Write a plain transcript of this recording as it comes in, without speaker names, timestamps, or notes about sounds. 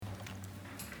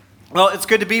Well, it's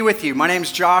good to be with you. My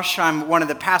name's Josh. I'm one of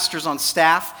the pastors on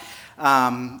staff.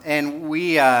 And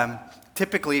we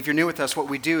typically, if you're new with us, what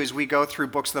we do is we go through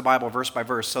books of the Bible verse by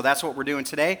verse. So that's what we're doing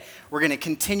today. We're going to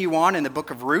continue on in the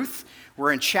book of Ruth.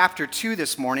 We're in chapter 2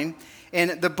 this morning.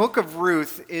 And the book of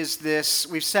Ruth is this,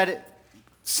 we've said it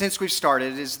since we've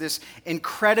started, is this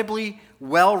incredibly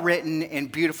well-written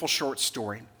and beautiful short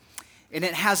story. And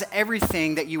it has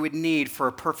everything that you would need for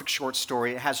a perfect short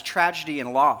story. It has tragedy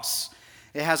and loss.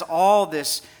 It has all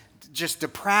this just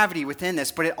depravity within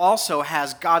this, but it also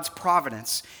has God's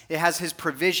providence. It has his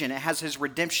provision. It has his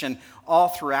redemption all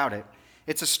throughout it.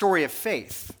 It's a story of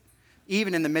faith,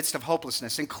 even in the midst of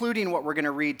hopelessness, including what we're going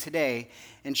to read today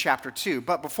in chapter 2.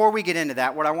 But before we get into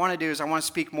that, what I want to do is I want to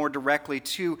speak more directly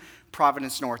to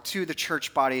Providence North, to the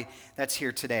church body that's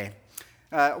here today.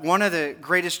 One of the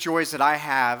greatest joys that I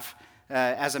have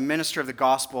as a minister of the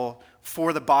gospel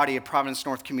for the body of Providence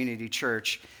North Community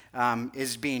Church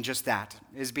is being just that,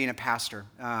 is being a pastor.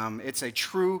 It's a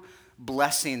true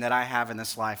blessing that I have in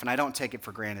this life, and I don't take it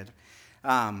for granted.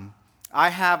 I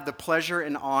have the pleasure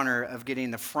and honor of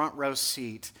getting the front row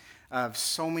seat of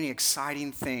so many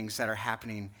exciting things that are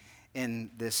happening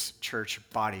in this church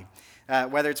body.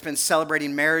 Whether it's been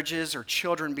celebrating marriages or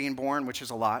children being born, which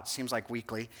is a lot, seems like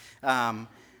weekly,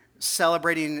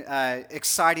 celebrating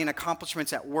exciting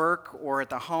accomplishments at work or at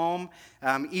the home,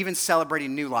 even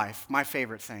celebrating new life, my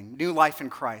favorite thing, new life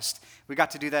in Christ. We got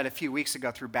to do that a few weeks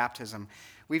ago through baptism.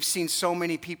 We've seen so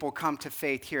many people come to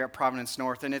faith here at Providence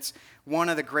North, and it's one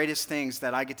of the greatest things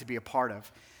that I get to be a part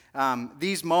of.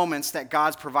 These moments that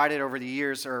God's provided over the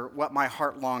years are what my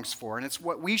heart longs for, and it's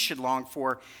what we should long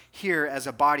for here as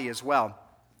a body as well.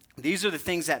 These are the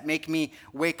things that make me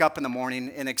wake up in the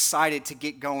morning and excited to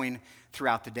get going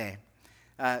throughout the day.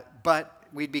 But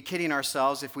we'd be kidding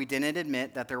ourselves if we didn't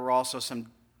admit that there were also some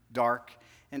dark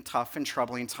and tough and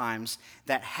troubling times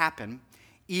that happen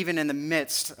even in the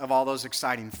midst of all those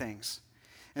exciting things.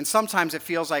 And sometimes it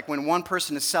feels like when one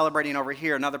person is celebrating over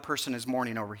here, another person is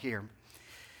mourning over here.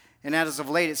 And as of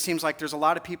late, it seems like there's a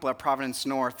lot of people at Providence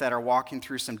North that are walking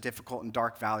through some difficult and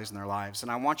dark valleys in their lives.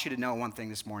 And I want you to know one thing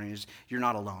this morning is you're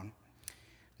not alone.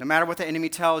 No matter what the enemy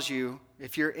tells you,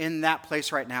 if you're in that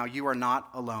place right now, you are not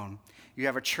alone. You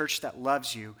have a church that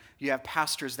loves you. You have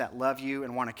pastors that love you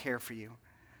and want to care for you.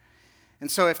 And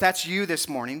so if that's you this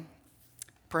morning,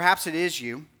 perhaps it is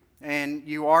you, and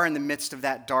you are in the midst of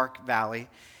that dark valley.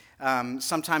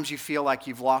 Sometimes you feel like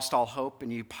you've lost all hope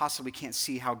and you possibly can't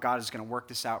see how God is going to work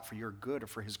this out for your good or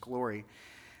for his glory.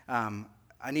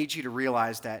 I need you to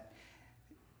realize that,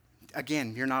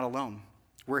 again, you're not alone.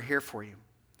 We're here for you.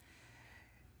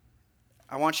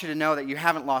 I want you to know that you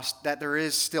haven't lost, that there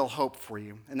is still hope for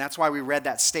you. And that's why we read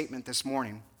that statement this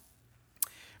morning.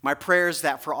 My prayer is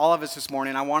that for all of us this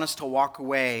morning, I want us to walk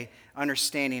away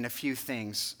understanding a few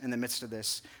things in the midst of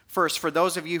this. First, for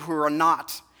those of you who are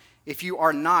not, if you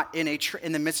are not in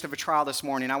the midst of a trial this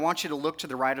morning, I want you to look to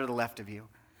the right or the left of you.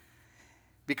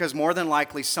 Because more than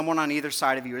likely, someone on either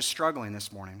side of you is struggling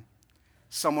this morning.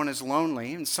 Someone is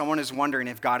lonely, and someone is wondering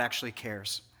if God actually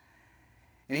cares.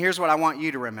 And here's what I want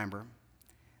you to remember.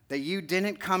 That you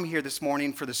didn't come here this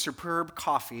morning for the superb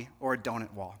coffee or a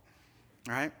donut wall,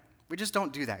 all right? We just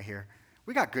don't do that here.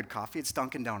 We got good coffee. It's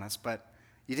Dunkin' Donuts, but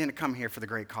you didn't come here for the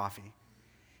great coffee.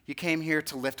 You came here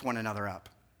to lift one another up.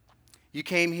 You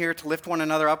came here to lift one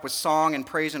another up with song and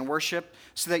praise and worship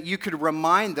so that you could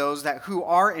remind those that who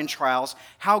are in trials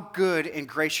how good and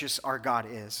gracious our God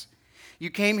is. You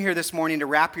came here this morning to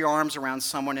wrap your arms around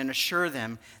someone and assure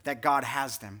them that God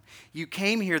has them. You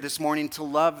came here this morning to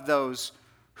love those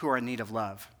who are in need of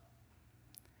love.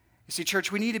 You see,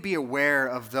 church, we need to be aware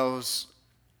of those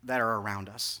that are around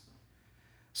us.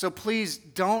 So please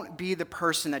don't be the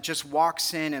person that just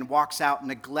walks in and walks out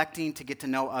neglecting to get to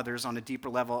know others on a deeper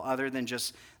level other than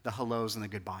just the hellos and the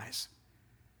goodbyes.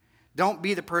 Don't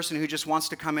be the person who just wants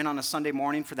to come in on a Sunday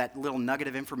morning for that little nugget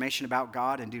of information about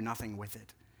God and do nothing with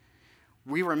it.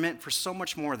 We were meant for so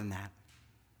much more than that.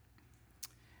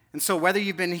 And so whether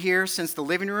you've been here since the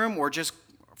living room or just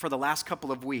for the last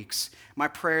couple of weeks, my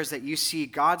prayer is that you see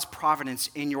God's providence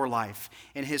in your life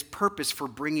and his purpose for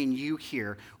bringing you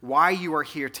here, why you are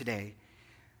here today.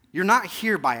 You're not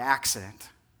here by accident.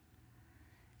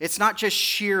 It's not just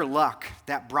sheer luck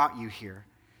that brought you here.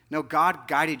 No, God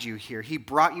guided you here. He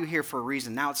brought you here for a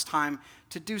reason. Now it's time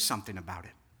to do something about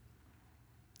it.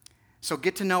 So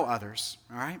get to know others,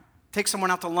 all right? Take someone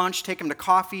out to lunch, take them to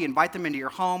coffee, invite them into your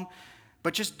home,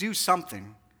 but just do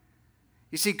something.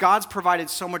 You see, God's provided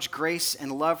so much grace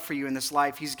and love for you in this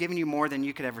life. He's given you more than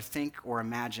you could ever think or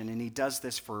imagine, and he does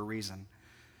this for a reason,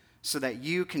 so that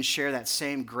you can share that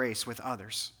same grace with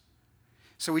others.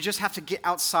 So we just have to get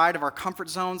outside of our comfort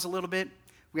zones a little bit.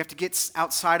 We have to get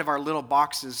outside of our little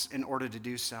boxes in order to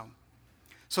do so.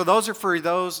 So that's for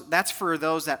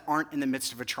those that aren't in the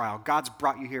midst of a trial. God's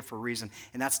brought you here for a reason,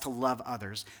 and that's to love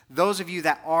others. Those of you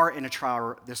that are in a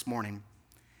trial this morning,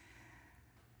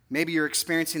 maybe you're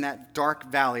experiencing that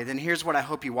dark valley, then here's what I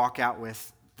hope you walk out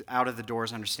of the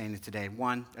doors understanding today.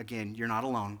 One, again, you're not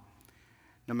alone.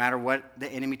 No matter what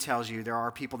the enemy tells you, there are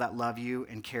people that love you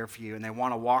and care for you, and they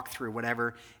want to walk through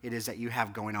whatever it is that you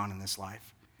have going on in this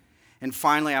life. And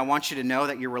finally, I want you to know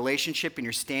that your relationship and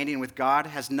your standing with God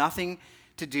has nothing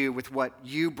to do with what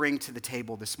you bring to the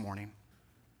table this morning.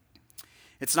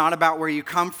 It's not about where you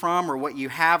come from or what you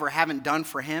have or haven't done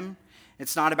for him.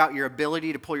 It's not about your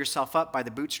ability to pull yourself up by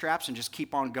the bootstraps and just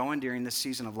keep on going during this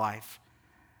season of life.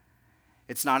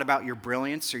 It's not about your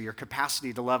brilliance or your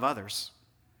capacity to love others.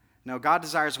 No, God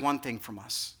desires one thing from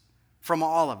us, from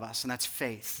all of us, and that's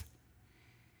faith.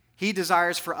 He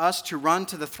desires for us to run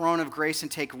to the throne of grace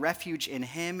and take refuge in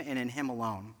him and in him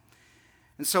alone.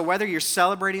 And so whether you're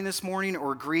celebrating this morning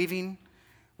or grieving,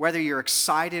 whether you're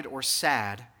excited or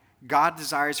sad, God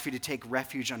desires for you to take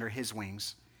refuge under his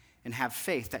wings and have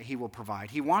faith that he will provide.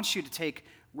 He wants you to take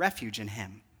refuge in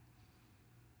him.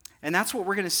 And that's what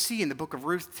we're going to see in the book of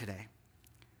Ruth today.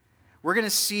 We're going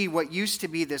to see what used to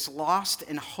be this lost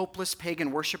and hopeless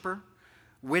pagan worshiper,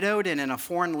 widowed and in a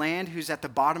foreign land, who's at the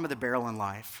bottom of the barrel in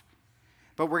life.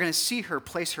 But we're going to see her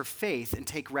place her faith and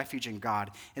take refuge in God.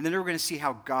 And then we're going to see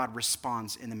how God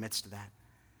responds in the midst of that.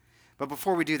 But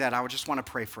before we do that, I would just want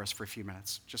to pray for us for a few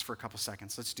minutes, just for a couple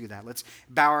seconds. Let's do that. Let's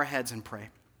bow our heads and pray.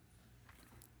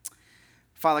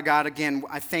 Father God, again,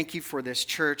 I thank you for this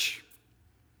church.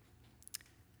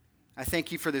 I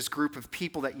thank you for this group of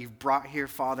people that you've brought here,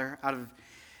 Father.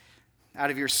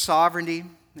 Out of your sovereignty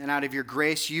and out of your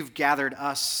grace, you've gathered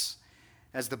us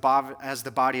as the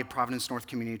body of Providence North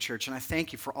Community Church. And I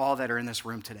thank you for all that are in this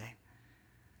room today.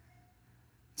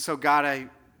 So God,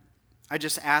 I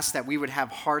just ask that we would have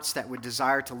hearts that would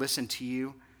desire to listen to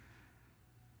you,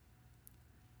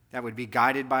 that would be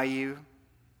guided by you,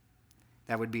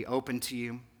 that would be open to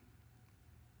you.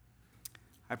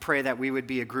 I pray that we would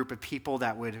be a group of people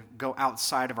that would go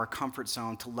outside of our comfort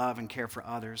zone to love and care for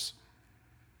others.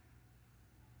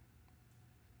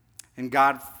 And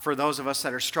God, for those of us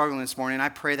that are struggling this morning, I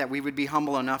pray that we would be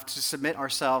humble enough to submit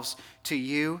ourselves to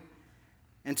you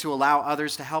and to allow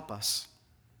others to help us.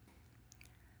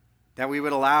 That we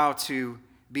would allow to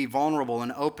be vulnerable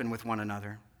and open with one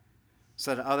another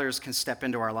so that others can step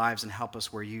into our lives and help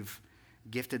us where you've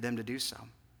gifted them to do so.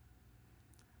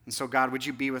 And so, God, would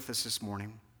you be with us this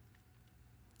morning?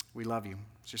 We love you.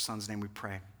 It's your son's name we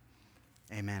pray.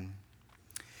 Amen.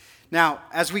 Now,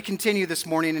 as we continue this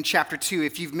morning in chapter 2,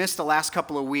 if you've missed the last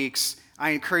couple of weeks, I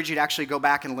encourage you to actually go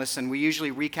back and listen. We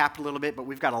usually recap a little bit, but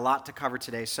we've got a lot to cover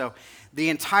today. So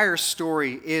the entire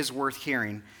story is worth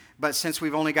hearing. But since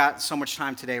we've only got so much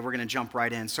time today, we're going to jump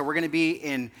right in. So we're going to be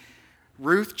in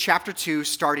Ruth chapter 2,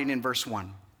 starting in verse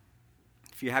 1.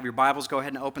 If you have your Bibles, go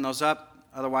ahead and open those up.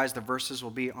 Otherwise, the verses will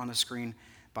be on the screen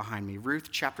behind me. Ruth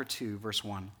chapter 2, verse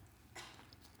 1.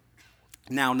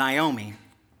 Now Naomi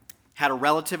had a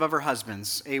relative of her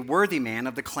husband's, a worthy man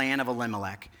of the clan of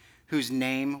Elimelech, whose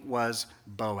name was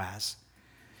Boaz.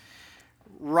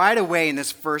 Right away in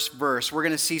this first verse, we're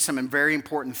going to see some very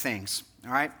important things,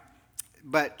 all right?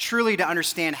 But truly to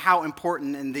understand how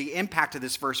important and the impact of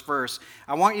this first verse,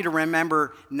 I want you to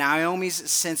remember Naomi's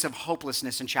sense of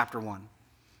hopelessness in chapter 1.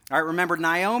 All right, remember,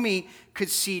 Naomi could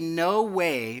see no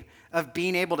way of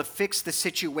being able to fix the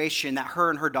situation that her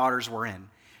and her daughters were in.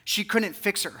 She couldn't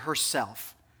fix it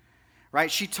herself.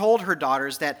 Right? She told her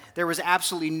daughters that there was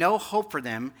absolutely no hope for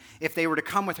them if they were to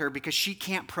come with her because she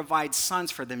can't provide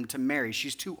sons for them to marry.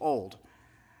 She's too old.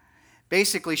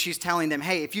 Basically, she's telling them,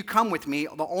 hey, if you come with me,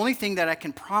 the only thing that I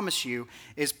can promise you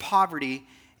is poverty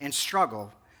and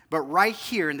struggle. But right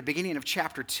here in the beginning of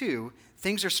chapter 2,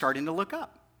 things are starting to look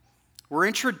up. We're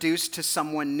introduced to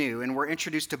someone new, and we're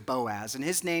introduced to Boaz, and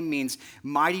his name means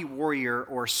mighty warrior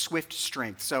or swift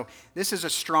strength. So this is a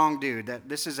strong dude.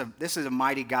 This is a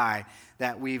mighty guy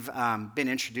that we've been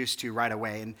introduced to right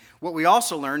away. And what we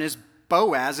also learn is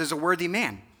Boaz is a worthy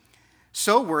man,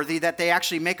 so worthy that they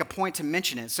actually make a point to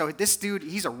mention it. So this dude,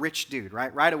 he's a rich dude,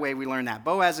 right? Right away we learn that.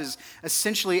 Boaz is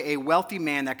essentially a wealthy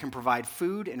man that can provide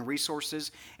food and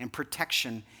resources and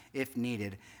protection if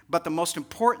needed. But the most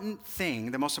important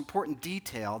thing, the most important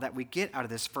detail that we get out of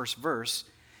this first verse,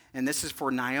 and this is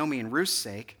for Naomi and Ruth's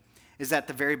sake, is at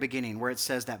the very beginning where it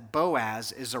says that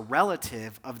Boaz is a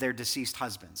relative of their deceased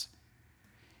husbands.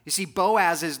 You see,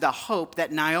 Boaz is the hope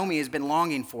that Naomi has been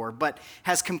longing for, but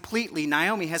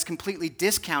Naomi has completely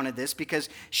discounted this because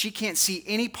she can't see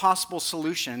any possible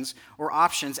solutions or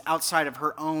options outside of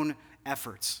her own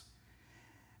efforts.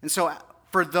 And so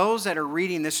for those that are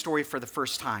reading this story for the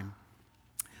first time,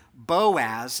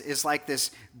 Boaz is like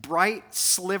this bright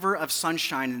sliver of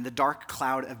sunshine in the dark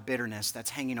cloud of bitterness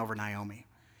that's hanging over Naomi.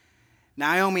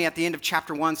 Naomi at the end of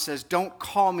chapter 1 says, "Don't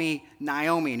call me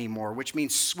Naomi anymore," which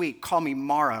means sweet. Call me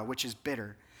Mara, which is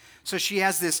bitter. So she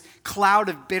has this cloud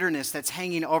of bitterness that's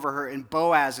hanging over her, and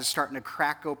Boaz is starting to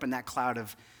crack open that cloud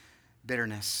of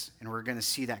bitterness. And we're going to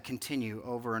see that continue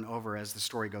over and over as the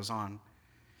story goes on.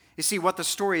 You see, what the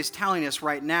story is telling us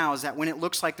right now is that when it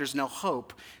looks like there's no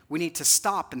hope, we need to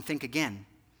stop and think again.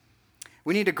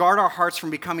 We need to guard our hearts from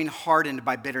becoming hardened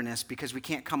by bitterness because we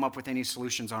can't come up with any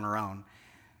solutions on our own,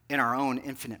 in our own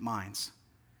infinite minds.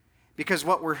 Because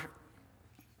what we're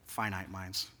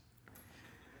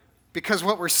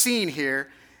seeing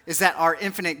here is that our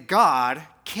infinite God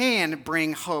can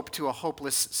bring hope to a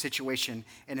hopeless situation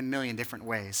in a million different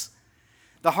ways.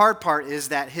 The hard part is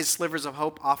that his slivers of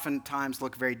hope oftentimes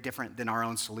look very different than our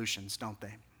own solutions, don't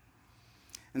they?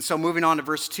 And so moving on to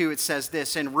verse 2, it says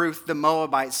this, "And Ruth the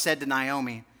Moabite said to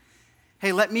Naomi,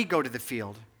 'Hey, let me go to the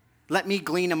field. Let me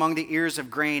glean among the ears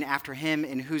of grain after him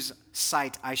in whose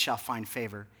sight I shall find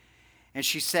favor.' And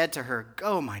she said to her,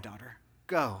 'Go, my daughter,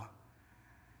 go.'"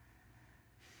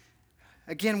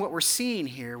 Again, what we're seeing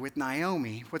here with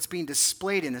Naomi, what's being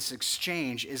displayed in this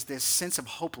exchange is this sense of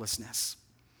hopelessness.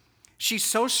 She's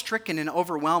so stricken and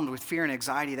overwhelmed with fear and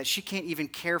anxiety that she can't even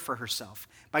care for herself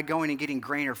by going and getting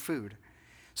grain or food.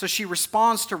 So she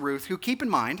responds to Ruth, who, keep in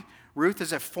mind, Ruth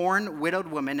is a foreign widowed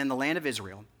woman in the land of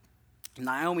Israel.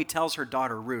 Naomi tells her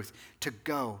daughter Ruth to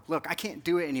go. "Look, I can't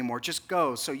do it anymore. Just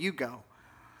go, so you go."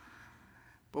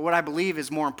 But what I believe is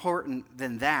more important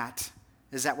than that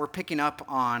is that we're picking up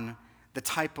on the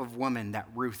type of woman that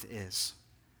Ruth is.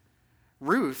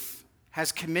 Ruth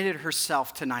has committed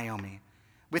herself to Naomi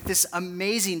with this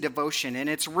amazing devotion, and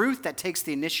it's Ruth that takes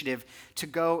the initiative to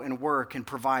go and work and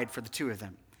provide for the two of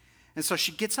them. And so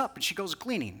she gets up and she goes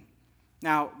gleaning.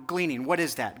 Now, gleaning, what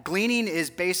is that? Gleaning is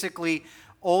basically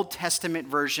Old Testament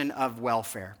version of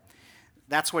welfare.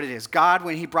 That's what it is. God,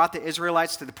 when he brought the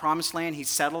Israelites to the promised land, he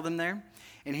settled them there.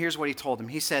 And here's what he told them.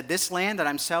 He said, "This land that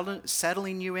I'm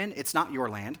settling you in, it's not your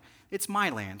land. It's my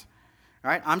land. All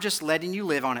right? I'm just letting you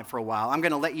live on it for a while. I'm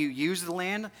going to let you use the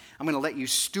land. I'm going to let you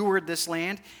steward this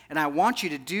land. And I want you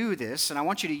to do this, and I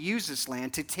want you to use this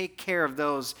land to take care of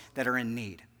those that are in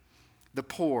need. The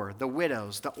poor, the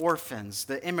widows, the orphans,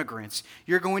 the immigrants.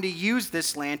 You're going to use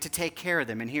this land to take care of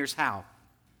them. And here's how.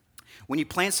 When you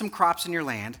plant some crops in your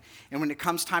land, and when it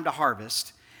comes time to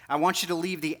harvest, I want you to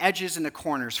leave the edges and the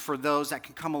corners for those that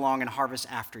can come along and harvest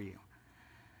after you."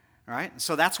 All right?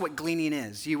 So that's what gleaning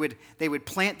is. They would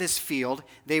plant this field.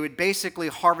 They would basically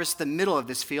harvest the middle of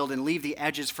this field and leave the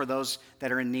edges for those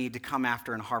that are in need to come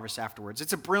after and harvest afterwards.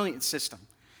 It's a brilliant system.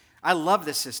 I love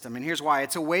this system, and here's why.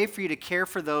 It's a way for you to care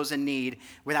for those in need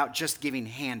without just giving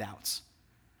handouts.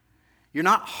 You're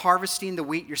not harvesting the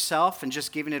wheat yourself and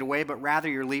just giving it away, but rather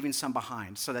you're leaving some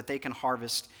behind so that they can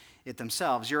harvest it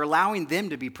themselves. You're allowing them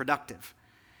to be productive.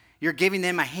 You're giving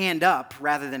them a hand up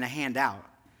rather than a handout.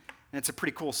 And it's a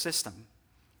pretty cool system.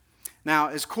 Now,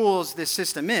 as cool as this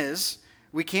system is,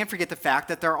 we can't forget the fact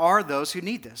that there are those who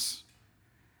need this.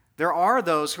 There are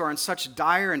those who are in such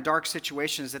dire and dark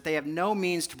situations that they have no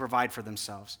means to provide for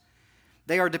themselves.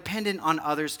 They are dependent on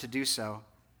others to do so.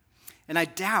 And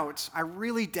I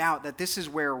really doubt that this is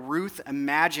where Ruth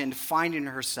imagined finding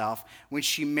herself when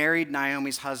she married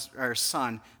Naomi's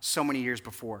son so many years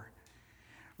before.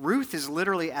 Ruth is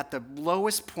literally at the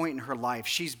lowest point in her life.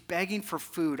 She's begging for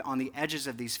food on the edges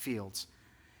of these fields,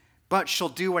 but she'll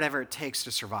do whatever it takes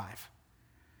to survive.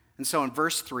 And so in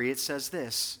verse 3, it says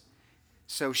this,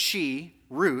 "So she,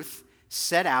 Ruth,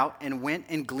 set out and went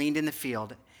and gleaned in the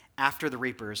field after the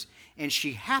reapers, and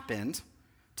she happened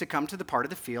to come to the part of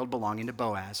the field belonging to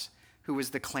Boaz, who was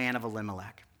the clan of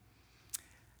Elimelech."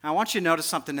 Now, I want you to notice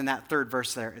something in that third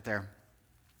verse there.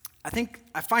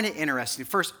 I find it interesting.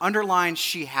 First, underline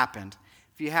 "she happened."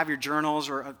 If you have your journals,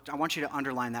 I want you to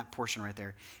underline that portion right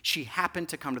there. She happened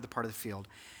to come to the part of the field.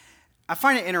 I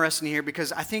find it interesting here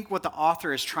because I think what the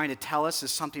author is trying to tell us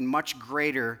is something much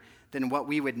greater than what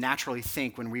we would naturally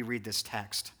think when we read this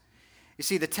text. You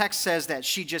see, the text says that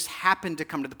she just happened to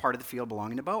come to the part of the field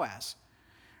belonging to Boaz.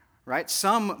 Right?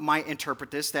 Some might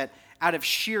interpret this that out of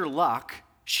sheer luck,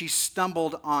 she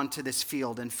stumbled onto this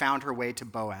field and found her way to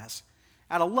Boaz.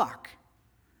 Out of luck.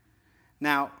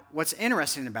 Now, what's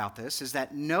interesting about this is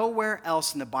that nowhere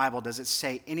else in the Bible does it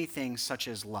say anything such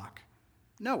as luck.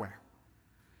 Nowhere.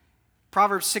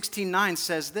 Proverbs 16:9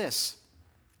 says this,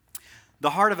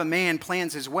 "The heart of a man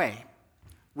plans his way."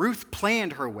 Ruth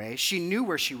planned her way. She knew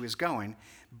where she was going,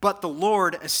 but the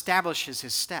Lord establishes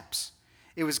his steps.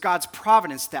 It was God's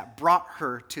providence that brought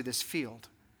her to this field.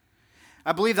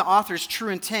 I believe the author's true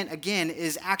intent, again,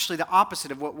 is actually the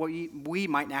opposite of what we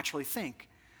might naturally think.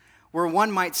 Where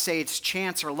one might say it's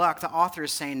chance or luck, the author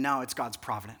is saying, no, it's God's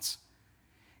providence.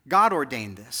 God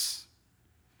ordained this.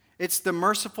 It's the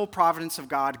merciful providence of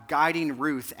God guiding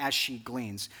Ruth as she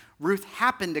gleans. Ruth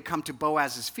happened to come to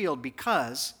Boaz's field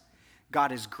because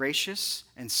God is gracious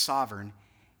and sovereign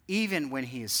even when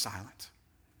he is silent.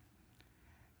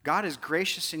 God is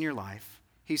gracious in your life.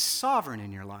 He's sovereign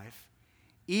in your life,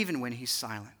 even when he's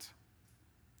silent.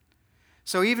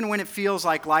 So even when it feels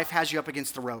like life has you up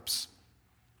against the ropes,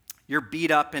 you're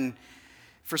beat up and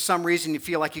for some reason you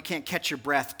feel like you can't catch your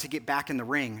breath to get back in the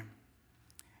ring.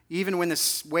 Even when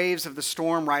the waves of the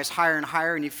storm rise higher and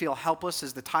higher and you feel helpless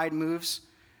as the tide moves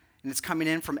and it's coming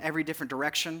in from every different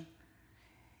direction.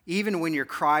 Even when your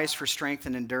cries for strength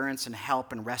and endurance and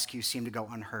help and rescue seem to go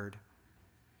unheard.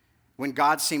 When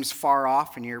God seems far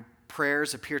off and your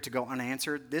prayers appear to go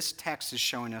unanswered, this text is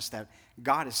showing us that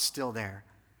God is still there.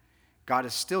 God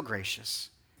is still gracious.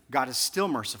 God is still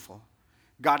merciful.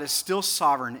 God is still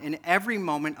sovereign in every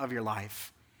moment of your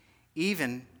life,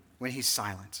 even when he's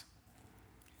silent.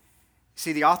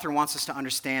 See, the author wants us to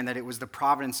understand that it was the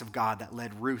providence of God that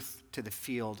led Ruth to the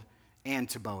field and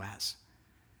to Boaz.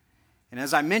 And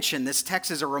as I mentioned, this text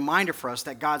is a reminder for us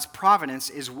that God's providence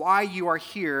is why you are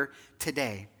here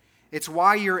today. It's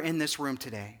why you're in this room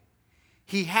today.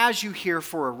 He has you here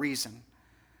for a reason.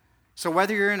 So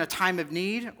whether you're in a time of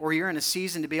need or you're in a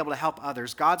season to be able to help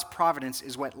others, God's providence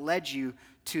is what led you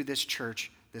to this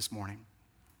church this morning.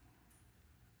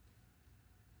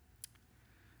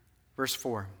 Verse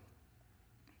 4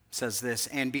 says this,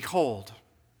 "And behold,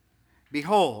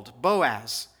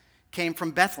 Boaz came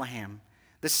from Bethlehem,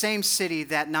 the same city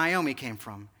that Naomi came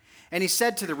from. And he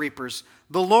said to the reapers,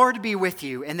 'The Lord be with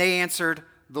you.' And they answered,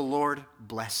 'The Lord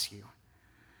bless you.'"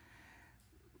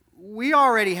 We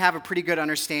already have a pretty good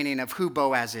understanding of who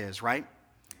Boaz is, right?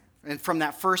 And from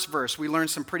that first verse, we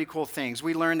learned some pretty cool things.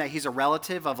 We learned that he's a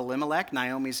relative of Elimelech,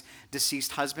 Naomi's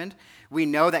deceased husband. We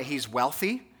know that he's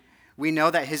wealthy. We know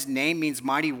that his name means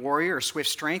mighty warrior or swift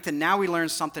strength. And now we learn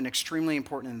something extremely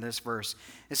important in this verse.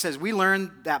 It says, we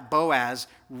learn that Boaz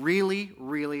really,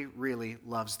 really, really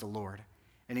loves the Lord.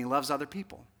 And he loves other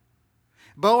people.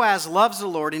 Boaz loves the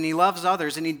Lord and he loves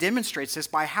others. And he demonstrates this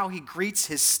by how he greets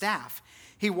his staff.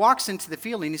 He walks into the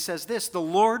field and he says this, "The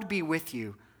Lord be with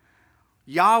you.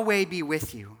 Yahweh be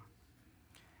with you."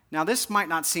 Now, this might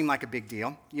not seem like a big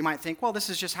deal. You might think, well, this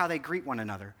is just how they greet one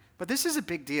another. But this is a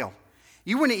big deal.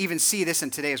 You wouldn't even see this in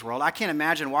today's world. I can't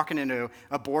imagine walking into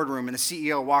a boardroom and the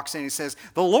CEO walks in and says,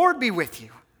 "The Lord be with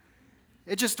you."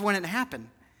 It just wouldn't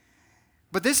happen.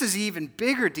 But this is an even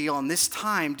bigger deal in this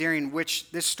time during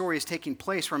which this story is taking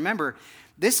place. Remember,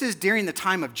 this is during the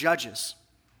time of Judges,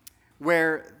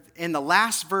 where in the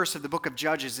last verse of the book of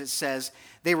Judges, it says,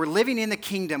 they were living in the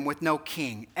kingdom with no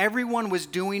king. Everyone was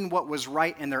doing what was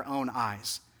right in their own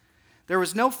eyes. There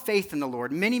was no faith in the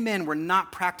Lord. Many men were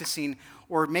not practicing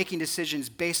or making decisions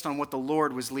based on what the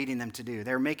Lord was leading them to do.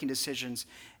 They were making decisions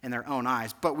in their own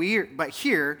eyes. But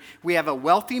here we have a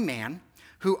wealthy man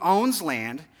who owns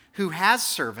land, who has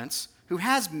servants, who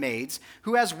has maids,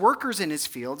 who has workers in his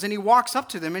fields, and he walks up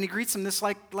to them and he greets them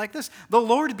like this, "The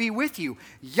Lord be with you.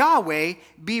 Yahweh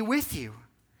be with you."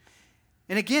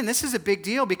 And again, this is a big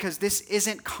deal because this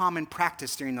isn't common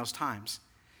practice during those times.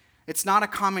 It's not a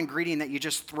common greeting that you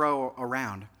just throw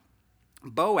around.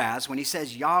 Boaz, when he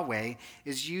says Yahweh,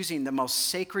 is using the most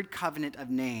sacred covenant of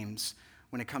names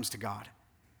when it comes to God.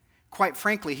 Quite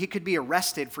frankly, he could be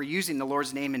arrested for using the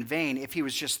Lord's name in vain if he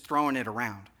was just throwing it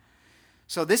around.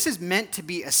 So this is meant to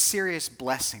be a serious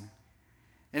blessing.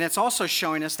 And it's also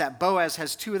showing us that Boaz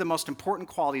has two of the most important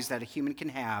qualities that a human can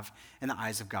have in the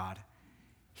eyes of God.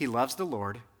 He loves the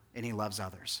Lord and he loves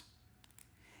others.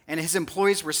 And his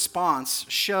employees' response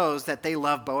shows that they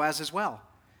love Boaz as well.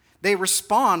 They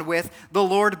respond with, "The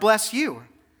Lord bless you."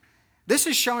 This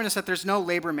is showing us that there's no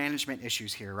labor management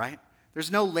issues here, right? There's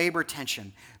no labor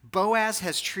tension. Boaz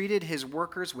has treated his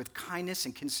workers with kindness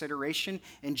and consideration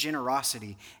and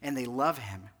generosity, and they love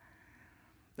him.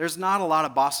 There's not a lot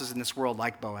of bosses in this world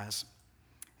like Boaz.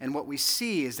 And what we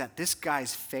see is that this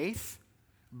guy's faith,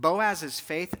 Boaz's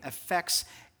faith, affects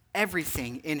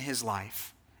everything in his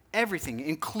life. Everything,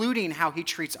 including how he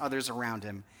treats others around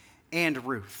him, and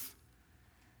Ruth.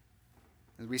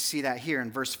 And we see that here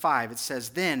in verse 5. It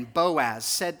says, "Then Boaz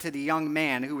said to the young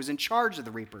man who was in charge of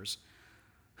the reapers,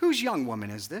 'Whose young woman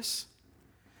is this?'"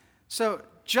 So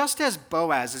just as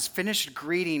Boaz is finished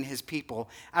greeting his people,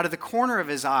 out of the corner of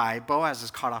his eye, Boaz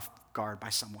is caught off guard by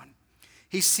someone.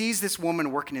 He sees this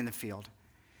woman working in the field.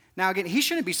 Now, again, he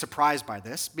shouldn't be surprised by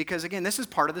this because, again, this is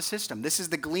part of the system. This is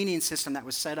the gleaning system that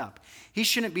was set up. He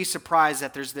shouldn't be surprised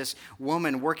that there's this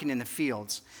woman working in the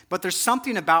fields. But there's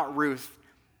something about Ruth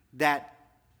that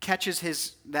catches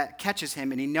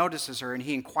him, and he notices her, and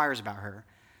he inquires about her.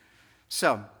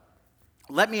 So,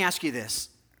 let me ask you this.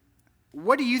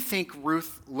 What do you think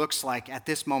Ruth looks like at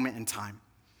this moment in time?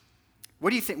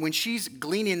 What do you think, when she's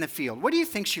gleaning in the field, what do you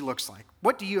think she looks like?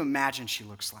 What do you imagine she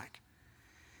looks like?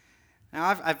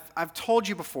 Now, I've told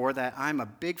you before that I'm a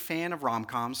big fan of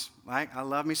rom-coms. Right? I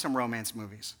love me some romance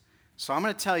movies. So I'm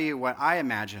going to tell you what I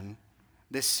imagine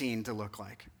this scene to look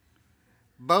like.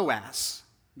 Boaz,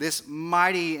 this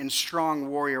mighty and strong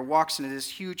warrior, walks into this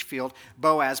huge field.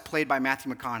 Boaz, played by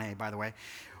Matthew McConaughey, by the way,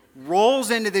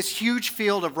 rolls into this huge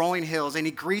field of rolling hills, and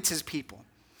he greets his people.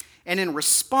 And in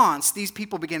response, these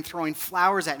people begin throwing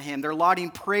flowers at him. They're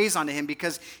lauding praise onto him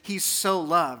because he's so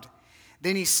loved.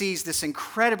 Then he sees this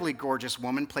incredibly gorgeous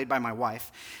woman, played by my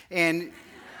wife, and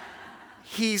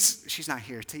she's not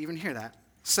here to even hear that.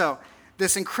 So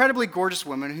this incredibly gorgeous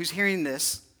woman who's hearing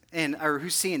this, or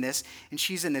who's seeing this, and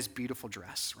she's in this beautiful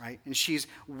dress, right? And she's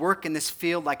working this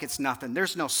field like it's nothing.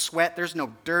 There's no sweat, there's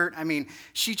no dirt. I mean,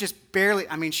 she just barely,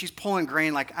 she's pulling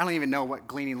grain like, I don't even know what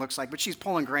gleaning looks like, but she's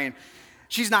pulling grain.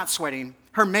 She's not sweating.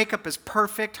 Her makeup is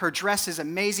perfect. Her dress is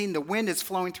amazing. The wind is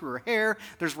flowing through her hair.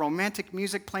 There's romantic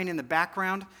music playing in the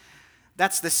background.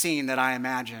 That's the scene that I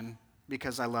imagine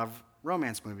because I love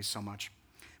romance movies so much.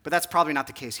 But that's probably not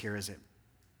the case here, is it?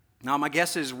 Now, my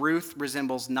guess is Ruth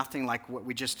resembles nothing like what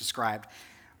we just described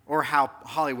or how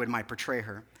Hollywood might portray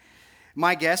her.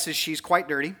 My guess is she's quite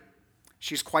dirty.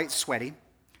 She's quite sweaty.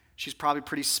 She's probably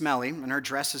pretty smelly, and her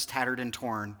dress is tattered and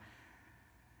torn.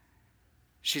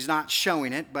 She's not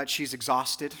showing it, but she's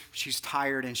exhausted, she's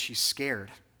tired, and she's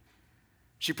scared.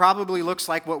 She probably looks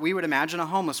like what we would imagine a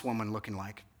homeless woman looking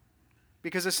like,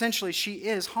 because essentially she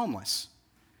is homeless.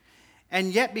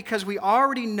 And yet, because we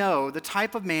already know the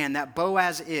type of man that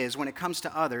Boaz is when it comes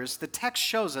to others, the text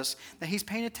shows us that he's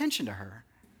paying attention to her.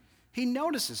 He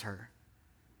notices her.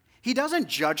 He doesn't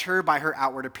judge her by her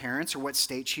outward appearance or what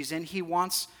state she's in. He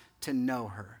wants to know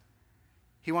her.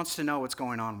 He wants to know what's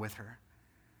going on with her.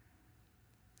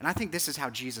 And I think this is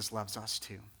how Jesus loves us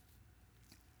too.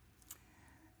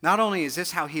 Not only is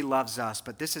this how he loves us,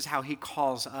 but this is how he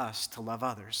calls us to love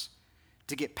others,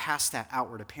 to get past that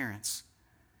outward appearance.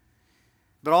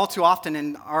 But all too often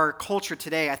in our culture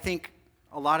today, I think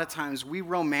a lot of times we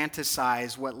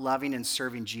romanticize what loving and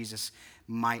serving Jesus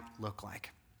might look like.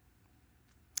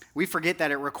 We forget that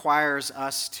it requires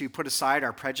us to put aside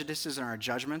our prejudices and our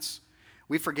judgments.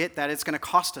 We forget that it's going to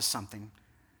cost us something.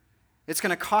 It's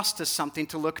going to cost us something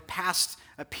to look past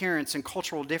appearance and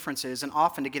cultural differences and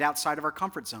often to get outside of our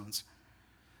comfort zones.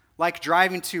 Like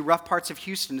driving to rough parts of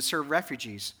Houston to serve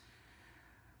refugees,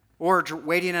 or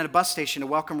waiting at a bus station to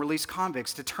welcome released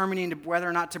convicts, determining whether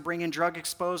or not to bring in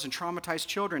drug-exposed and traumatized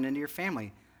children into your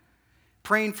family,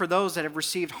 praying for those that have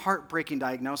received heartbreaking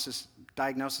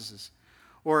diagnoses,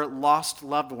 or lost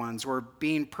loved ones, or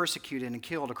being persecuted and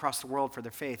killed across the world for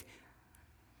their faith.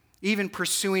 Even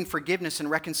pursuing forgiveness and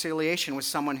reconciliation with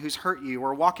someone who's hurt you,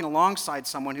 or walking alongside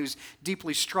someone who's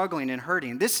deeply struggling and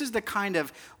hurting. This is the kind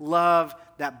of love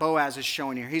that Boaz is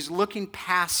showing here. He's looking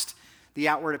past the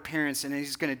outward appearance, and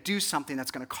he's going to do something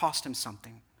that's going to cost him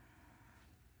something.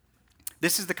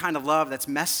 This is the kind of love that's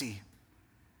messy.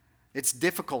 It's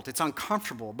difficult, it's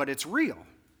uncomfortable, but it's real.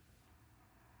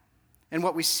 And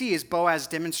what we see is Boaz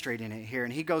demonstrating it here,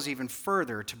 and he goes even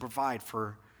further to provide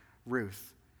for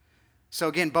Ruth. So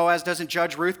again, Boaz doesn't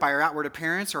judge Ruth by her outward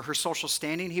appearance or her social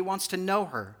standing. He wants to know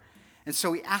her. And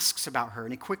so he asks about her,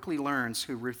 and he quickly learns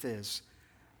who Ruth is.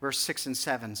 Verse 6 and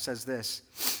 7 says this,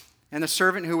 "And the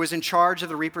servant who was in charge of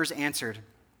the reapers answered,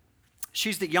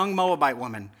 'She's the young Moabite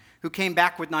woman who came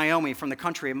back with Naomi from the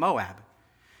country of Moab.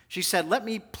 She said,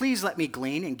 please let me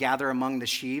glean and gather among the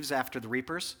sheaves after the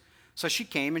reapers.' So she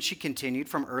came, and she continued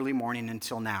from early morning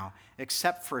until now,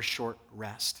 except for a short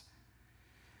rest."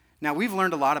 Now, we've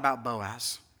learned a lot about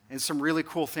Boaz and some really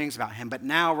cool things about him, but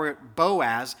now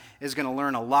Boaz is going to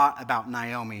learn a lot about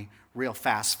Naomi real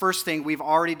fast. First thing, we've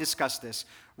already discussed this.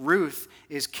 Ruth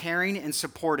is caring and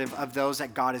supportive of those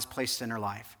that God has placed in her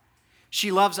life.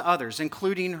 She loves others,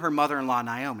 including her mother-in-law,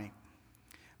 Naomi.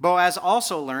 Boaz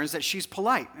also learns that she's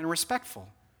polite and respectful.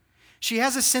 She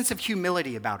has a sense of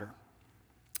humility about her.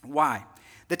 Why?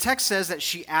 The text says that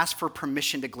she asked for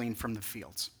permission to glean from the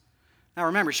fields. Now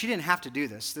remember, she didn't have to do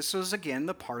this. This was, again,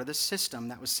 the part of the system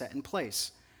that was set in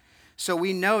place. So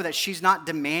we know that she's not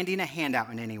demanding a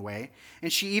handout in any way.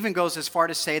 And she even goes as far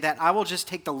to say that I will just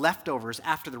take the leftovers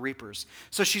after the reapers.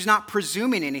 So she's not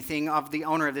presuming anything of the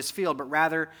owner of this field, but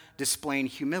rather displaying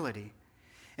humility.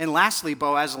 And lastly,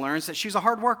 Boaz learns that she's a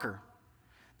hard worker.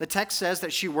 The text says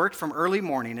that she worked from early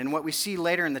morning, and what we see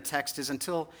later in the text is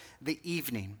until the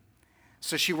evening.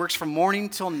 So she works from morning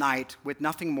till night with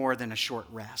nothing more than a short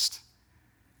rest.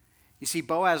 You see,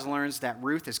 Boaz learns that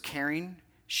Ruth is caring,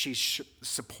 she's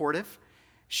supportive,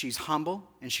 she's humble,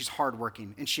 and she's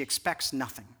hardworking, and she expects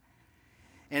nothing.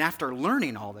 And after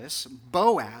learning all this,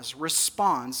 Boaz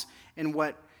responds in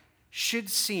what should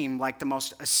seem like the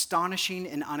most astonishing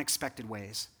and unexpected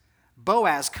ways.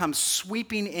 Boaz comes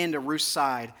sweeping into Ruth's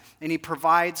side, and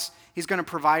he's going to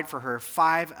provide for her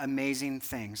 5 amazing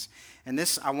things. And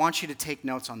this, I want you to take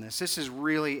notes on this. This is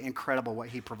really incredible what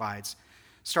he provides.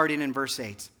 Starting in verse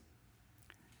 8.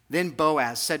 Then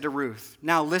Boaz said to Ruth,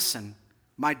 "Now listen,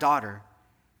 my daughter,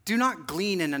 do not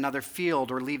glean in another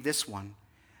field or leave this one,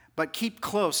 but keep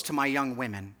close to my young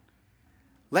women.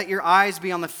 Let your eyes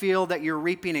be on the field that you're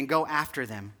reaping and go after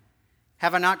them.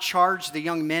 Have I not charged the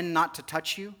young men not to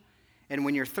touch you? And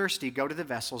when you're thirsty, go to the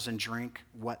vessels and drink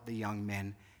what the young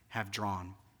men have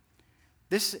drawn."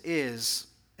 This is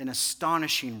an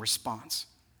astonishing response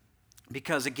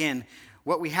because, again,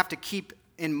 what we have to keep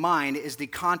in mind is the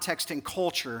context and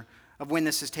culture of when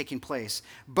this is taking place.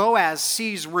 Boaz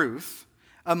sees Ruth,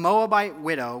 a Moabite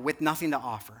widow with nothing to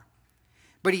offer.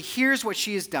 But he hears what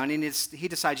she has done, and he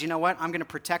decides, you know what? I'm going to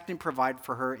protect and provide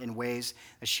for her in ways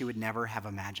that she would never have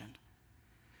imagined.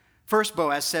 First,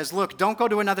 Boaz says, look, don't go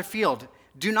to another field.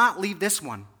 Do not leave this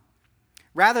one.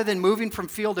 Rather than moving from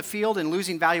field to field and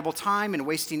losing valuable time and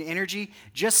wasting energy,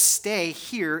 just stay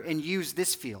here and use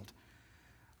this field.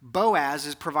 Boaz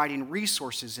is providing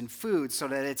resources and food so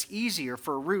that it's easier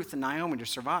for Ruth and Naomi to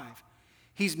survive.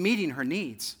 He's meeting her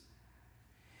needs.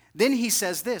 Then he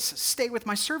says this, stay with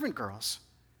my servant girls.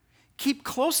 Keep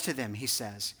close to them, he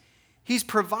says. He's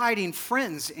providing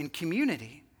friends and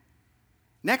community.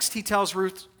 Next, he tells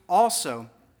Ruth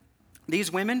also,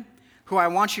 these women who I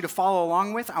want you to follow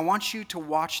along with, I want you to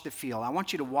watch the field. I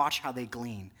want you to watch how they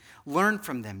glean. Learn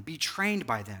from them. Be trained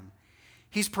by them.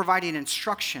 He's providing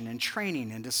instruction and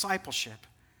training and discipleship.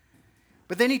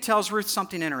 But then he tells Ruth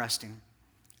something interesting.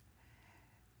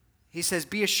 He says,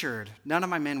 be assured, none of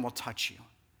my men will touch you.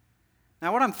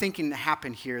 Now, what I'm thinking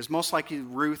happened here is most likely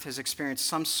Ruth has experienced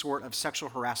some sort of sexual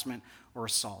harassment or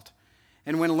assault.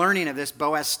 And when learning of this,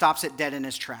 Boaz stops it dead in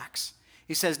his tracks.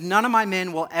 He says, none of my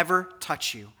men will ever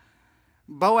touch you.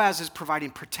 Boaz is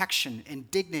providing protection and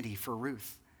dignity for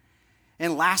Ruth.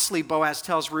 And lastly, Boaz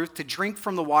tells Ruth to drink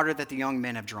from the water that the young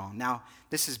men have drawn. Now,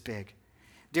 this is big.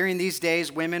 During these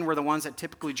days, women were the ones that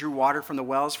typically drew water from the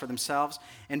wells for themselves.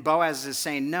 And Boaz is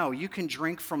saying, no, you can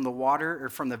drink from the water or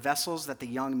from the vessels that the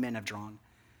young men have drawn.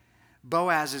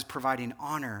 Boaz is providing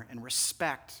honor and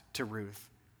respect to Ruth.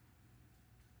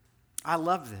 I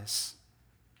love this.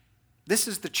 This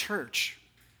is the church.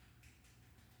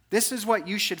 This is what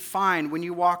you should find when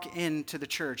you walk into the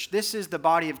church. This is the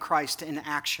body of Christ in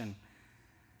action.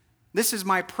 This is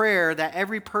my prayer that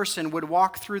every person would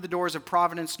walk through the doors of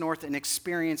Providence North and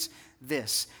experience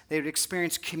this. They would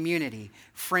experience community,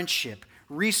 friendship,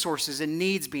 resources and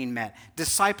needs being met,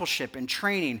 discipleship and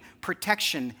training,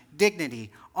 protection,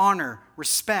 dignity, honor,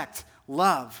 respect,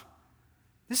 love.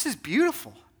 This is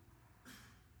beautiful.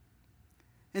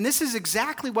 And this is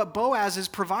exactly what Boaz is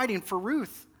providing for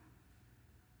Ruth.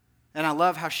 And I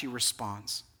love how she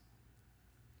responds.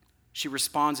 She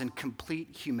responds in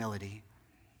complete humility.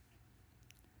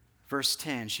 Verse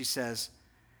 10, she says,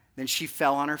 then she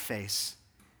fell on her face,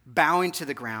 bowing to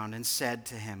the ground, and said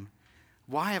to him,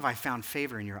 why have I found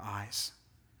favor in your eyes?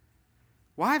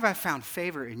 Why have I found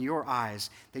favor in your eyes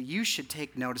that you should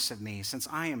take notice of me, since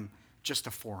I am just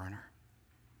a foreigner?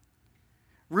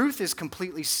 Ruth is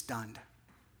completely stunned.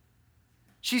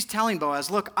 She's telling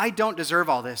Boaz, look, I don't deserve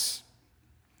all this.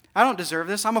 I don't deserve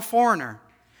this. I'm a foreigner.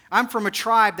 I'm from a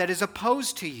tribe that is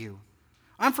opposed to you.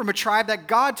 I'm from a tribe that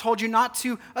God told you not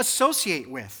to associate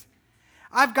with.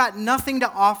 I've got nothing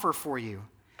to offer for you.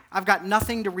 I've got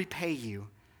nothing to repay you.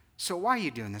 So why are you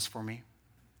doing this for me?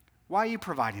 Why are you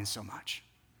providing so much?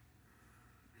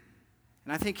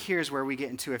 And I think here's where we get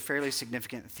into a fairly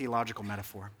significant theological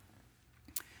metaphor.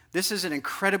 This is an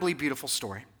incredibly beautiful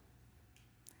story.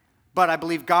 But I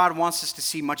believe God wants us to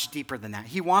see much deeper than that.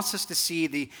 He wants us to see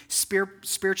the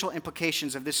spiritual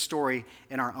implications of this story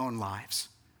in our own lives.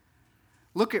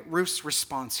 Look at Ruth's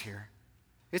response here.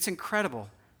 It's incredible.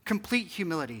 Complete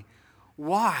humility.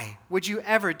 Why would you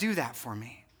ever do that for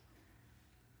me?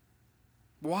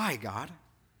 Why, God?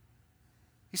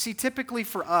 You see, typically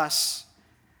for us,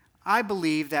 I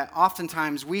believe that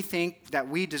oftentimes we think that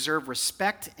we deserve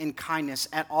respect and kindness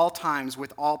at all times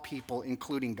with all people,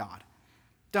 including God.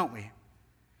 Don't we?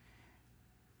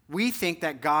 We think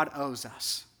that God owes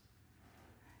us.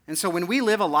 And so when we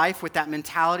live a life with that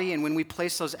mentality and when we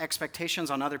place those expectations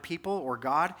on other people or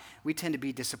God, we tend to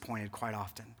be disappointed quite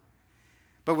often.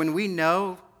 But when we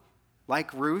know,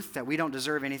 like Ruth, that we don't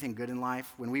deserve anything good in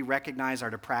life, when we recognize our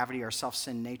depravity, our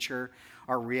self-sin nature,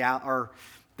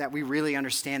 that we really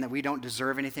understand that we don't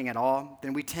deserve anything at all,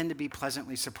 then we tend to be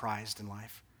pleasantly surprised in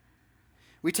life.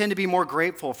 We tend to be more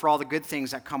grateful for all the good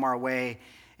things that come our way,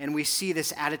 and we see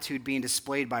this attitude being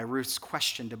displayed by Ruth's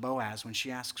question to Boaz when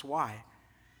she asks, why?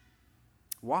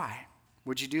 Why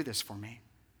would you do this for me?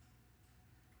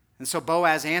 And so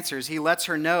Boaz answers. He lets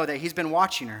her know that he's been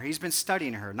watching her. He's been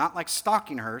studying her. Not like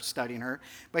stalking her, studying her,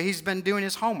 but he's been doing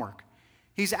his homework.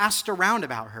 He's asked around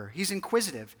about her. He's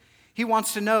inquisitive. He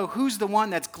wants to know who's the one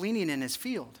that's gleaning in his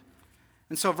field.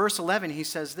 And so verse 11, he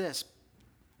says this.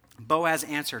 Boaz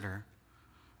answered her,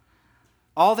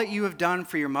 all that you have done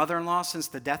for your mother-in-law since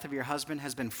the death of your husband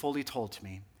has been fully told to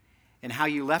me, and how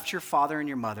you left your father and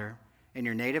your mother in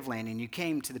your native land, and you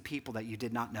came to the people that you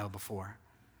did not know before.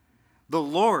 The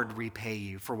Lord repay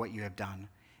you for what you have done,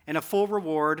 and a full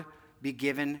reward be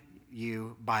given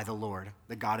you by the Lord,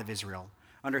 the God of Israel,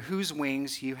 under whose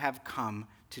wings you have come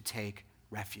to take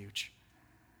refuge.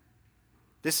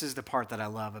 This is the part that I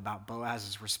love about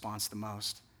Boaz's response the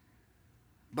most.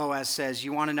 Boaz says,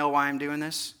 you want to know why I'm doing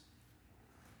this?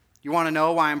 You want to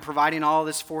know why I'm providing all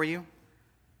this for you?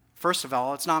 First of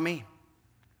all, it's not me.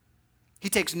 He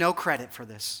takes no credit for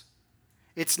this.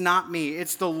 It's not me.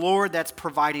 It's the Lord that's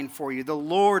providing for you. The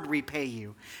Lord repay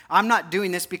you. I'm not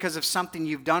doing this because of something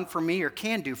you've done for me or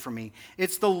can do for me.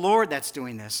 It's the Lord that's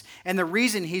doing this. And the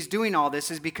reason he's doing all this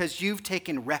is because you've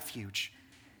taken refuge.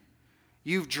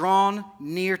 You've drawn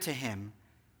near to him.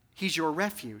 He's your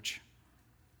refuge.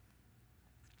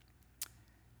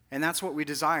 And that's what we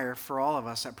desire for all of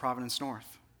us at Providence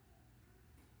North.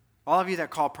 All of you that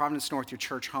call Providence North your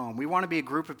church home, we want to be a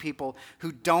group of people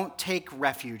who don't take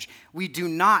refuge. We do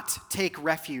not take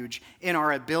refuge in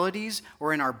our abilities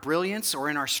or in our brilliance or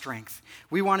in our strength.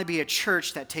 We want to be a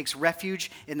church that takes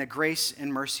refuge in the grace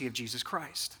and mercy of Jesus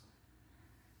Christ.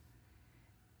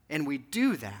 And we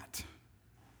do that.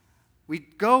 We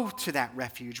go to that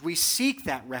refuge. We seek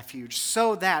that refuge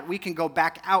so that we can go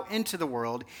back out into the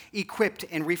world equipped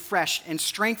and refreshed and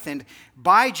strengthened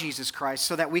by Jesus Christ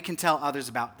so that we can tell others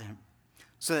about him,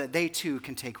 so that they too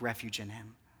can take refuge in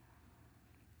him.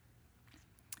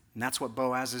 And that's what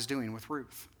Boaz is doing with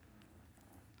Ruth.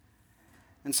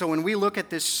 And so when we look at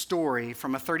this story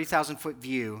from a 30,000-foot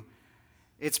view,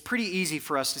 it's pretty easy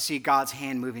for us to see God's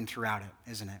hand moving throughout it,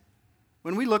 isn't it?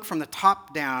 When we look from the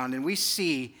top down and we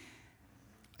see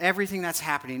everything that's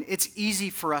happening, it's easy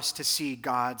for us to see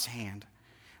God's hand.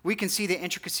 We can see the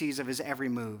intricacies of his every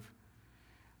move.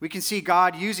 We can see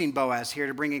God using Boaz here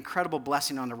to bring incredible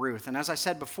blessing onto Ruth. And as I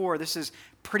said before, this is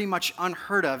pretty much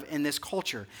unheard of in this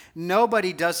culture.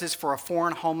 Nobody does this for a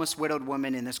foreign, homeless, widowed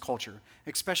woman in this culture,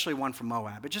 especially one from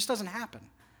Moab. It just doesn't happen.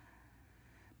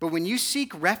 But when you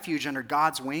seek refuge under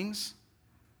God's wings,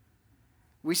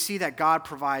 we see that God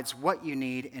provides what you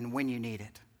need and when you need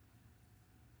it.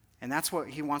 And that's what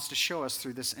he wants to show us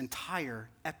through this entire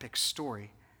epic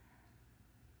story.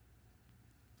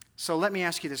 So let me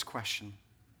ask you this question.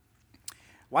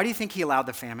 Why do you think he allowed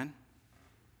the famine?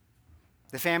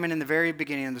 The famine in the very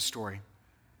beginning of the story.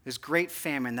 This great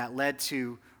famine that led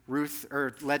to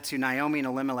Naomi and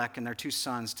Elimelech and their two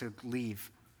sons to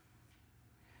leave.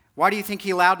 Why do you think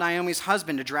he allowed Naomi's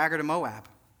husband to drag her to Moab?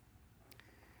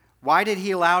 Why did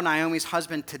he allow Naomi's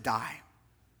husband to die?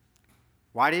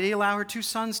 Why did he allow her two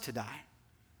sons to die?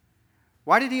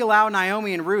 Why did he allow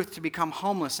Naomi and Ruth to become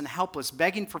homeless and helpless,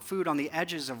 begging for food on the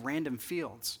edges of random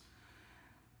fields?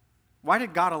 Why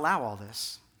did God allow all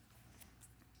this?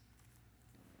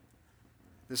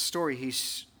 This story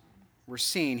we're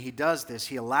seeing, he does this,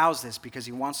 he allows this because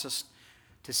he wants us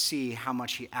to see how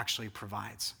much he actually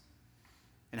provides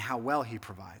and how well he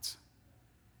provides.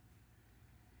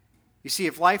 You see,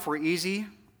 if life were easy,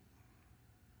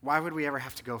 why would we ever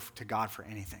have to go to God for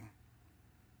anything?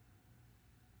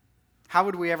 How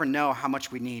would we ever know how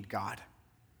much we need God?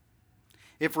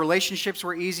 If relationships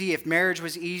were easy, if marriage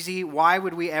was easy, why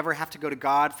would we ever have to go to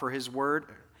God for his word,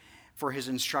 for his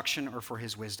instruction, or for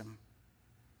his wisdom?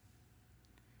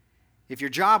 If your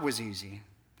job was easy,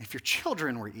 if your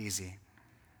children were easy,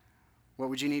 what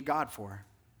would you need God for?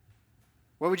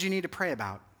 What would you need to pray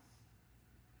about?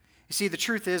 You see, the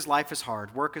truth is life is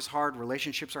hard. Work is hard,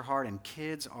 relationships are hard, and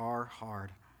kids are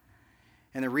hard.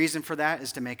 And the reason for that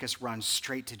is to make us run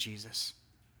straight to Jesus.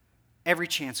 every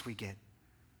chance we get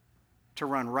to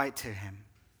run right to him.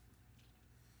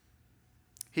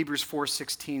 Hebrews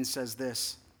 4:16 says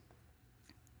this,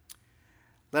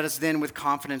 "Let us then with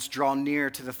confidence draw near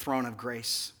to the throne of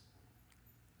grace."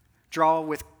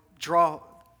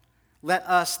 Let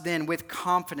us then with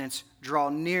confidence draw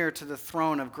near to the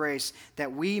throne of grace,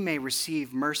 that we may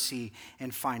receive mercy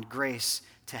and find grace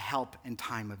to help in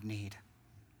time of need.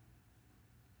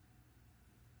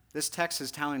 This text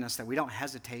is telling us that we don't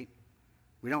hesitate,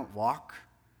 we don't walk,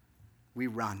 we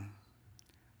run.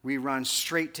 We run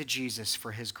straight to Jesus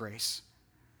for his grace.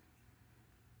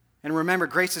 And remember,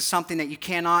 grace is something that you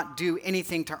cannot do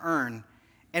anything to earn,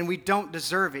 and we don't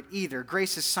deserve it either.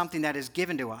 Grace is something that is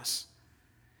given to us.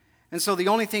 And so the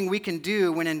only thing we can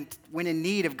do when in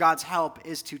need of God's help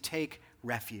is to take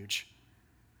refuge.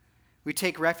 We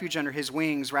take refuge under his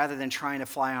wings rather than trying to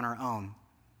fly on our own.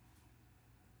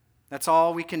 That's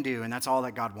all we can do, and that's all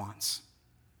that God wants.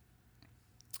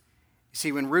 You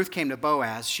see, when Ruth came to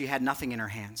Boaz, she had nothing in her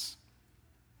hands.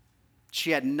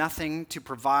 She had nothing to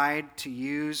provide, to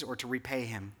use, or to repay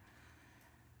him.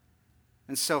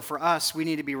 And so for us, we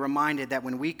need to be reminded that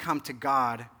when we come to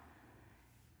God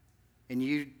and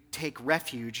you take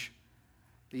refuge,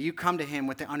 that you come to him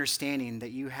with the understanding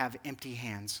that you have empty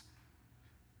hands.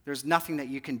 There's nothing that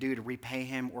you can do to repay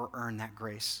him or earn that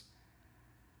grace.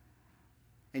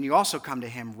 And you also come to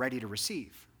him ready to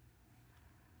receive.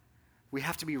 We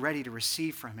have to be ready to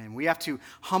receive from him. We have to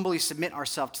humbly submit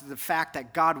ourselves to the fact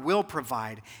that God will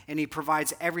provide, and he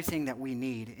provides everything that we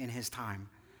need in his time,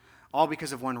 all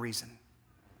because of one reason,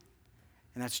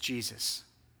 and that's Jesus.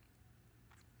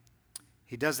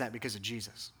 He does that because of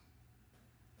Jesus.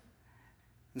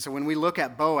 And so when we look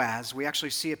at Boaz, we actually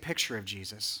see a picture of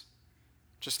Jesus.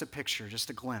 Just a picture, just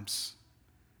a glimpse.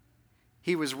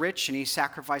 He was rich, and he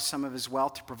sacrificed some of his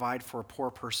wealth to provide for a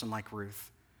poor person like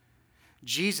Ruth.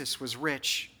 Jesus was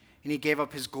rich, and he gave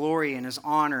up his glory and his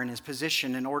honor and his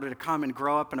position in order to come and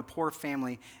grow up in a poor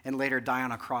family and later die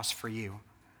on a cross for you.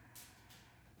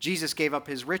 Jesus gave up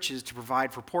his riches to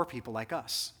provide for poor people like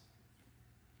us.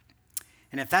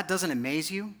 And if that doesn't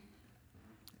amaze you,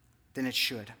 then it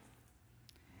should.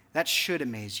 That should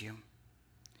amaze you.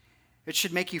 It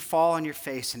should make you fall on your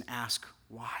face and ask,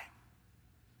 why?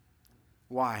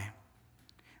 Why?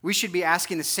 We should be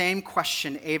asking the same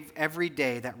question every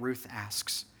day that Ruth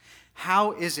asks.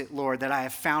 How is it, Lord, that I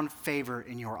have found favor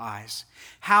in your eyes?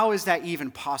 How is that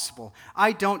even possible?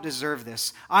 I don't deserve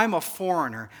this. I'm a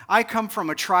foreigner. I come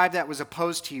from a tribe that was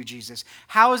opposed to you, Jesus.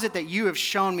 How is it that you have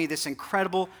shown me this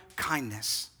incredible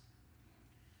kindness?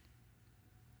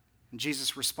 And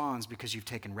Jesus responds, because you've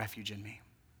taken refuge in me.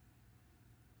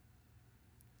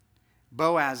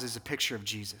 Boaz is a picture of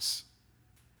Jesus.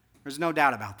 There's no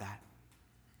doubt about that.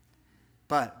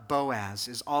 But Boaz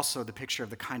is also the picture of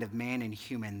the kind of man and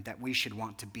human that we should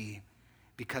want to be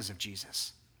because of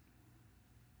Jesus.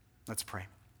 Let's pray.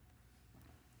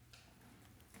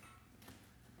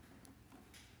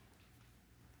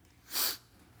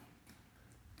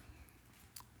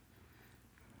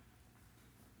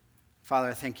 Father,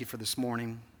 I thank you for this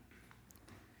morning.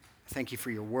 I thank you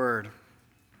for your word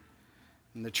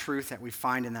and the truth that we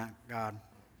find in that, God.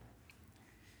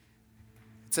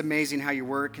 It's amazing how your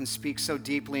word can speak so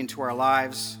deeply into our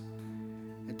lives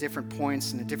at different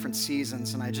points and at different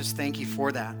seasons, and I just thank you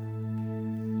for that.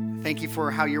 Thank you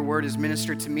for how your word has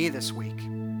ministered to me this week.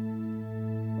 And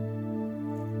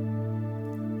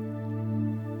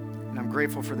I'm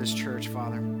grateful for this church,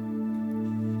 Father.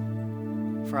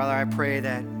 Father, I pray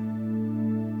that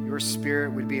your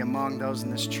spirit would be among those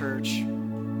in this church,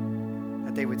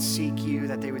 that they would seek you,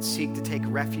 that they would seek to take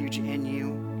refuge in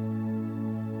you,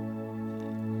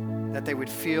 that they would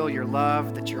feel your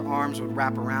love, that your arms would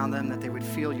wrap around them, that they would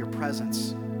feel your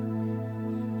presence,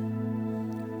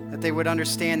 that they would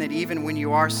understand that even when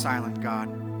you are silent, God,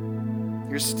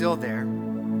 you're still there,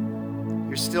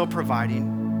 you're still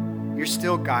providing, you're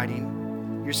still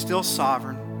guiding, you're still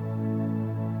sovereign.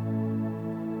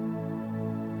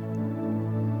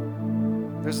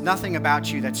 There's nothing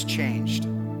about you that's changed.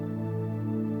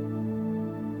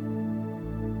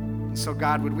 And so,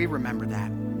 God, would we remember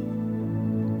that?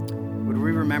 Would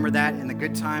we remember that in the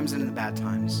good times and in the bad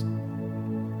times?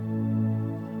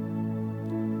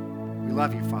 We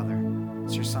love you, Father.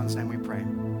 It's your Son's name we pray.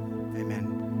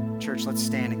 Amen. Church, let's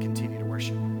stand and continue to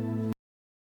worship.